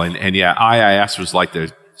 Well, and IIS was like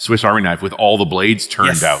the Swiss Army knife with all the blades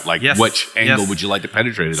turned out. Like, which angle would you like to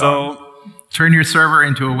penetrate it on? Turn your server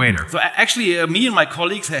into a waiter. So actually, me and my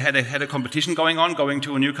colleagues had a competition going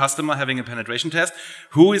to a new customer, having a penetration test.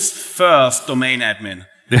 Who is first domain admin?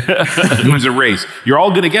 It was a race. You're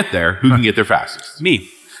all going to get there. Who can get there fastest? Me.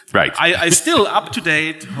 Right. I still, up to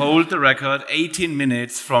date, hold the record 18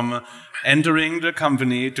 minutes from entering the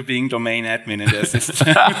company to being domain admin in their system.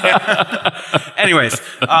 Anyways,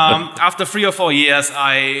 after 3 or 4 years,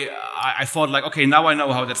 I thought, like, okay, now I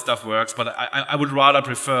know how that stuff works, but I would rather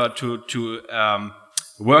prefer to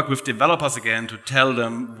work with developers again to tell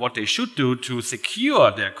them what they should do to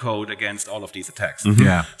secure their code against all of these attacks. Mm-hmm.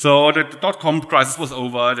 Yeah. So the .com crisis was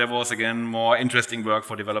over. There was, again, more interesting work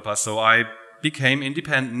for developers. So I became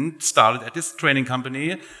independent, started at this training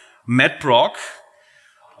company. Matt Brock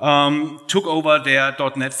took over their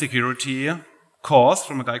 .NET security course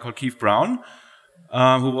from a guy called Keith Brown,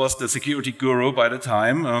 who was the security guru by the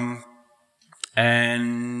time,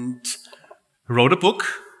 and wrote a book.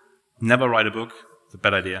 Never write a book. It's a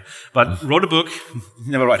bad idea. But wrote a book.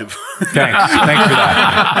 Never write a book. Thanks for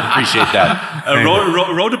that. Appreciate that.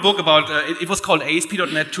 Wrote a book about, it was called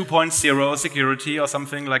ASP.NET 2.0 security or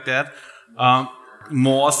something like that.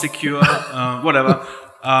 More secure, whatever.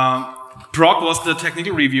 Brock was the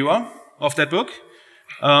technical reviewer of that book.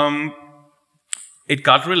 It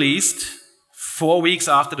got released. 4 weeks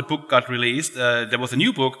after the book got released, there was a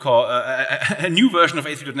new book called a new version of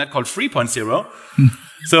ASP.NET called 3.0.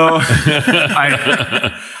 So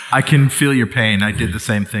I can feel your pain. I did the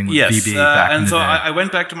same thing with VB back in the day. I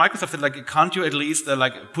went back to Microsoft and said, like, can't you at least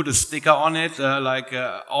put a sticker on it,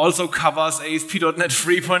 also covers ASP.NET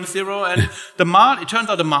 3.0? And it turns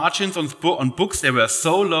out the margins on books, they were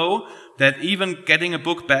so low that even getting a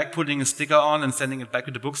book back, putting a sticker on and sending it back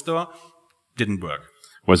to the bookstore didn't work.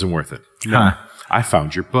 Wasn't worth it. No. I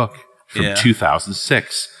found your book. from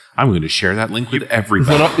 2006. I'm going to share that link with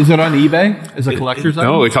everybody. Is it on eBay? Is it a collector's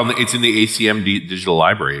item? No, it's in the ACM digital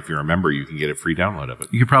library. If you remember, you can get a free download of it.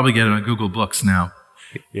 You could probably get it on Google Books now.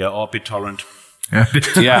 Yeah, or BitTorrent.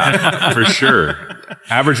 Yeah, for sure.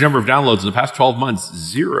 Average number of downloads in the past 12 months,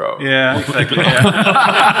 0. Yeah, exactly.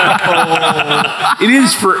 It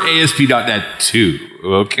is for ASP.NET too,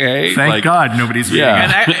 okay? Thank God nobody's reading it.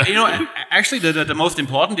 And actually, the most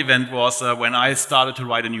important event was when I started to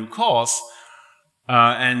write a new course,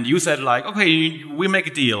 and you said like, okay, we make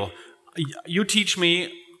a deal. You teach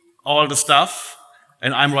me all the stuff,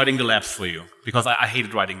 and I'm writing the labs for you, because I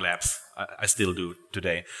hated writing labs. I still do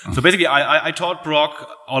today. So basically, I taught Brock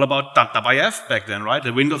all about WIF back then, right?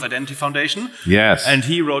 The Windows Identity Foundation. Yes. And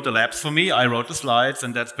he wrote the labs for me. I wrote the slides,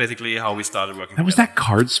 and that's basically how we started working. Was that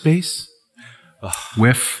card space?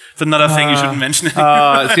 Whiff. It's another thing you shouldn't mention. See,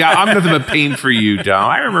 I'm nothing but pain for you, Dom.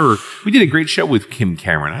 I remember we did a great show with Kim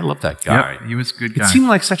Cameron. I love that guy. Yep, he was a good guy. It seemed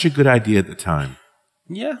like such a good idea at the time.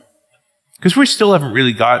 Yeah. Because we still haven't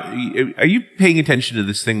really got... Are you paying attention to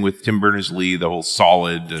this thing with Tim Berners-Lee, the whole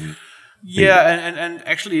solid and... Yeah, and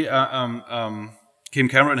actually, Kim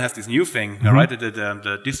Cameron has this new thing, right?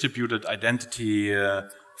 The Distributed Identity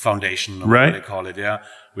Foundation, or whatever they call it,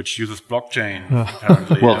 which uses blockchain,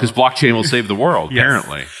 apparently. Well, because blockchain will save the world,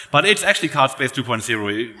 apparently. But it's actually CardSpace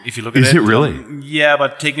 2.0, if you look at it. Is it really? Yeah,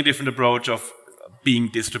 but taking a different approach of being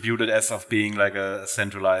distributed as of being like a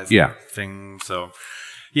centralized thing, so...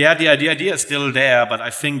 Yeah, the idea is still there, but I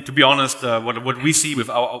think, to be honest, what we see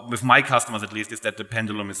with my customers at least is that the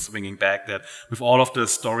pendulum is swinging back. That with all of the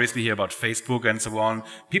stories we hear about Facebook and so on,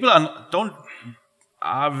 people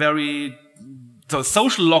are very. So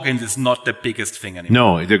social logins is not the biggest thing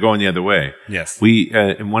anymore. No, they're going the other way. Yes. We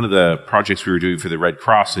in one of the projects we were doing for the Red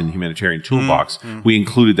Cross and Humanitarian Toolbox, we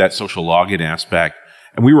included that social login aspect,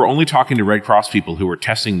 and we were only talking to Red Cross people who were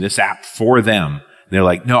testing this app for them. They're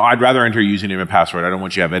like, no, I'd rather enter a username and password. I don't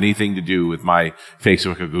want you to have anything to do with my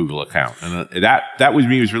Facebook or Google account. And that was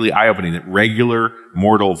really eye-opening that regular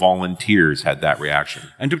mortal volunteers had that reaction.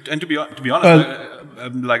 And to be honest,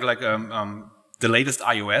 the latest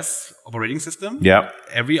iOS operating system. Yeah.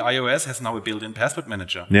 Every iOS has now a built-in password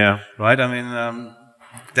manager. Yeah. Right. I mean.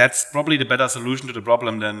 That's probably the better solution to the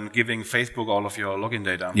problem than giving Facebook all of your login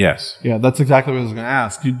data. Yes. Yeah, that's exactly what I was going to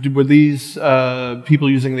ask. Were these people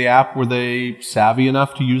using the app, were they savvy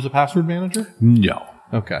enough to use a password manager? No.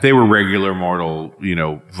 Okay. They were regular mortal,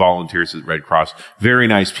 volunteers at Red Cross. Very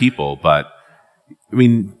nice people, but, I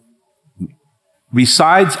mean,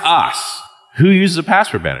 besides us, who uses a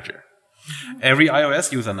password manager? Every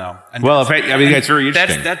iOS user now. And well, that's very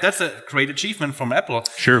interesting. That's a great achievement from Apple.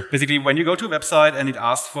 Sure. Basically, when you go to a website and it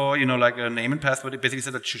asks for, like a name and password, it basically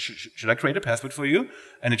says, should I create a password for you?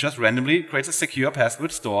 And it just randomly creates a secure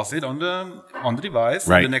password, stores it on the device.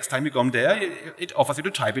 Right. And the next time you come there, it offers you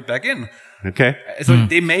to type it back in. Okay. So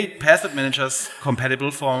they made password managers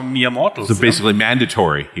compatible for mere mortals. So basically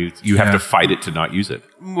mandatory. You have to fight it to not use it.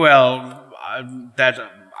 Well,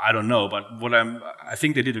 I don't know, but I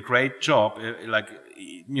think they did a great job, like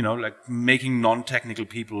making non-technical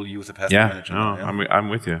people use a password manager. I'm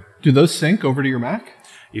with you. Do those sync over to your Mac?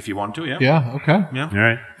 If you want to, yeah. Yeah. Okay. Yeah.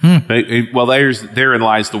 All right. Well, therein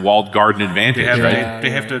lies the walled garden advantage, right? They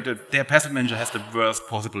have their password manager has the worst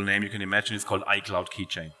possible name you can imagine. It's called iCloud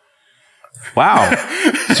Keychain. Wow.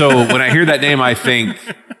 So when I hear that name, I think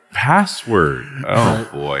password. Oh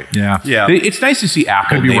boy. Yeah. It's nice to see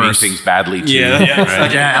Apple naming worse. things badly too. Yeah.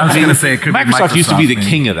 Right? I was going to say it could Microsoft be used to be the maybe.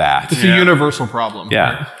 king of that. It's a universal problem.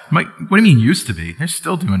 Yeah. What do you mean used to be? They're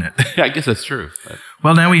still doing it. I guess that's true.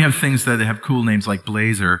 Well, now we have things that have cool names like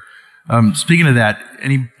Blazor. Speaking of that,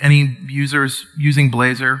 any users using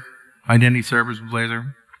Blazor? Identity servers with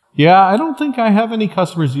Blazor? Yeah, I don't think I have any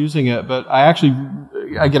customers using it, but I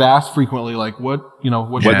get asked frequently, like, what's going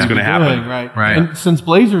to happen? Right. Right. And since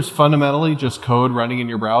Blazor's fundamentally just code running in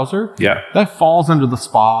your browser, that falls under the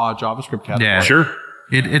SPA JavaScript category. Yeah, sure.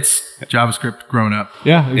 It's JavaScript grown up.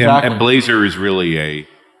 Yeah, exactly. And Blazor is really a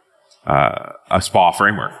SPA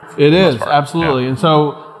framework. It is, absolutely. Yeah. And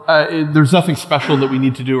so there's nothing special that we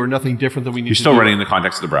need to do or nothing different that we need to do. You're still running in the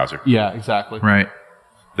context of the browser. Yeah, exactly. Right.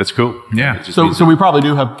 That's cool. Yeah. So we probably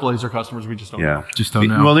do have Blazor customers. We just don't know. Just don't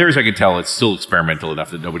know. Well, near as I can tell, it's still experimental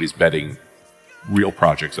enough that nobody's betting real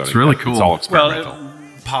projects on it. It's really cool. It's all experimental.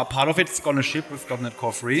 Well, part of it's going to ship with .NET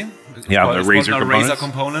Core 3. The Razor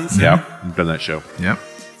components. Yeah. We've done that show. Yep.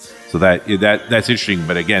 So that's interesting,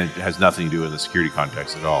 but again, it has nothing to do in the security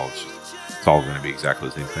context at all. It's all going to be exactly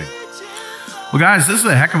the same thing. Well, guys, this is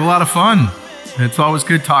a heck of a lot of fun. It's always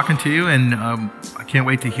good talking to you, and I can't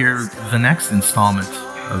wait to hear the next installment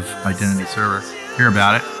of Identity Server. Hear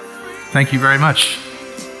about it. Thank you very much.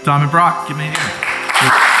 Dom and Brock, give me a hand.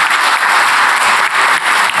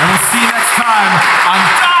 And we'll see you next time on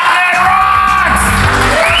 .NET Rocks!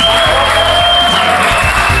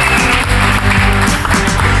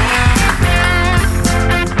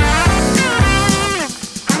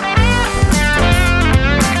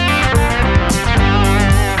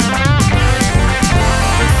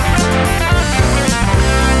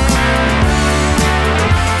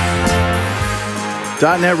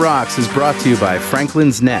 .NET Rocks is brought to you by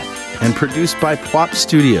Franklin's Net and produced by Plop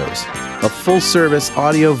Studios, a full-service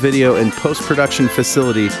audio, video, and post-production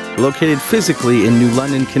facility located physically in New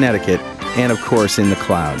London, Connecticut, and of course in the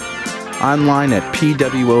cloud. Online at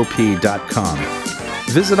pwop.com.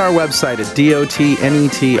 Visit our website at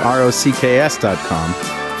dotnetrocks.com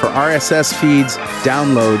for RSS feeds,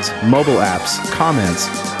 downloads, mobile apps, comments,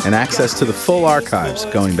 and access to the full archives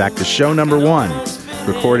going back to show number 1,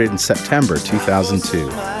 recorded in September 2002.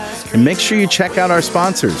 And make sure you check out our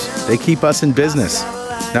sponsors. They keep us in business.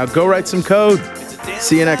 Now go write some code.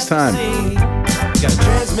 See you next time. Got a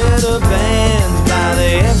transmitter banned by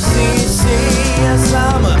the FCC. Yes,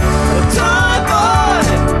 I'm a